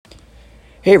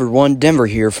Hey everyone, Denver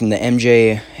here from the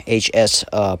MJHS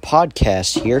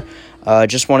podcast here.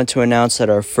 Just wanted to announce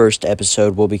that our first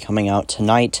episode will be coming out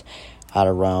tonight at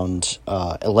around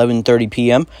 11:30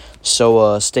 p.m.,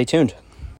 so stay tuned.